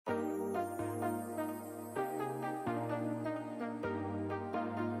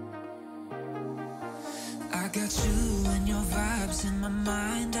got you and your vibes in my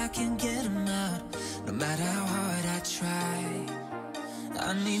mind, I can't get them out, no matter how hard I try.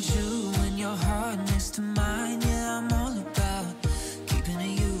 I need you and your heart next to mine, yeah, I'm all about keeping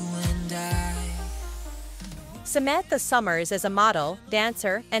it you and I. Samantha Summers is a model,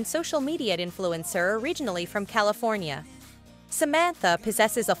 dancer, and social media influencer originally from California. Samantha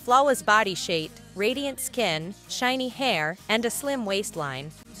possesses a flawless body shape, radiant skin, shiny hair, and a slim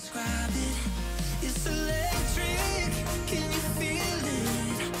waistline. Describe it, it's electric, can you feel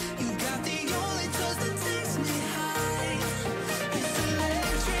it? You got the only touch that takes me high. It's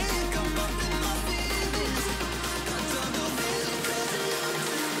electric, I'm up in my feelings. Can't talk no feeling 'cause I'm up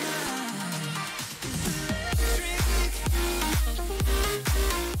tonight. It's electric.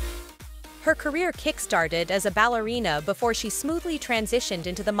 Her career kick-started as a ballerina before she smoothly transitioned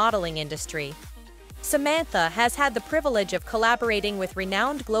into the modeling industry. Samantha has had the privilege of collaborating with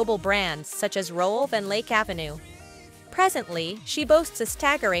renowned global brands such as Rolve and Lake Avenue. Presently, she boasts a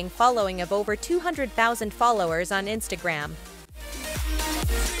staggering following of over 200,000 followers on Instagram.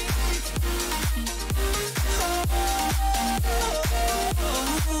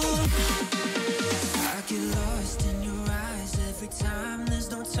 I get lost in your eyes every time, there's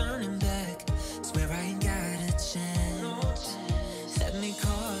no turning back. Swear I ain't got a chance. Had me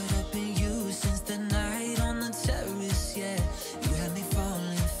caught up in you since the night on the terrace, yeah. You had me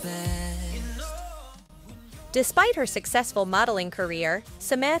falling fast. Despite her successful modeling career,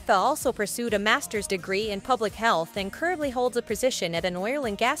 Samantha also pursued a master's degree in public health and currently holds a position at an oil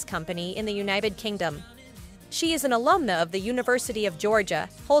and gas company in the United Kingdom. She is an alumna of the University of Georgia,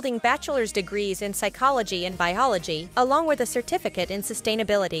 holding bachelor's degrees in psychology and biology, along with a certificate in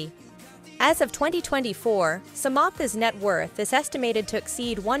sustainability. As of 2024, Samantha's net worth is estimated to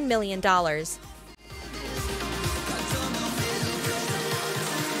exceed $1 million.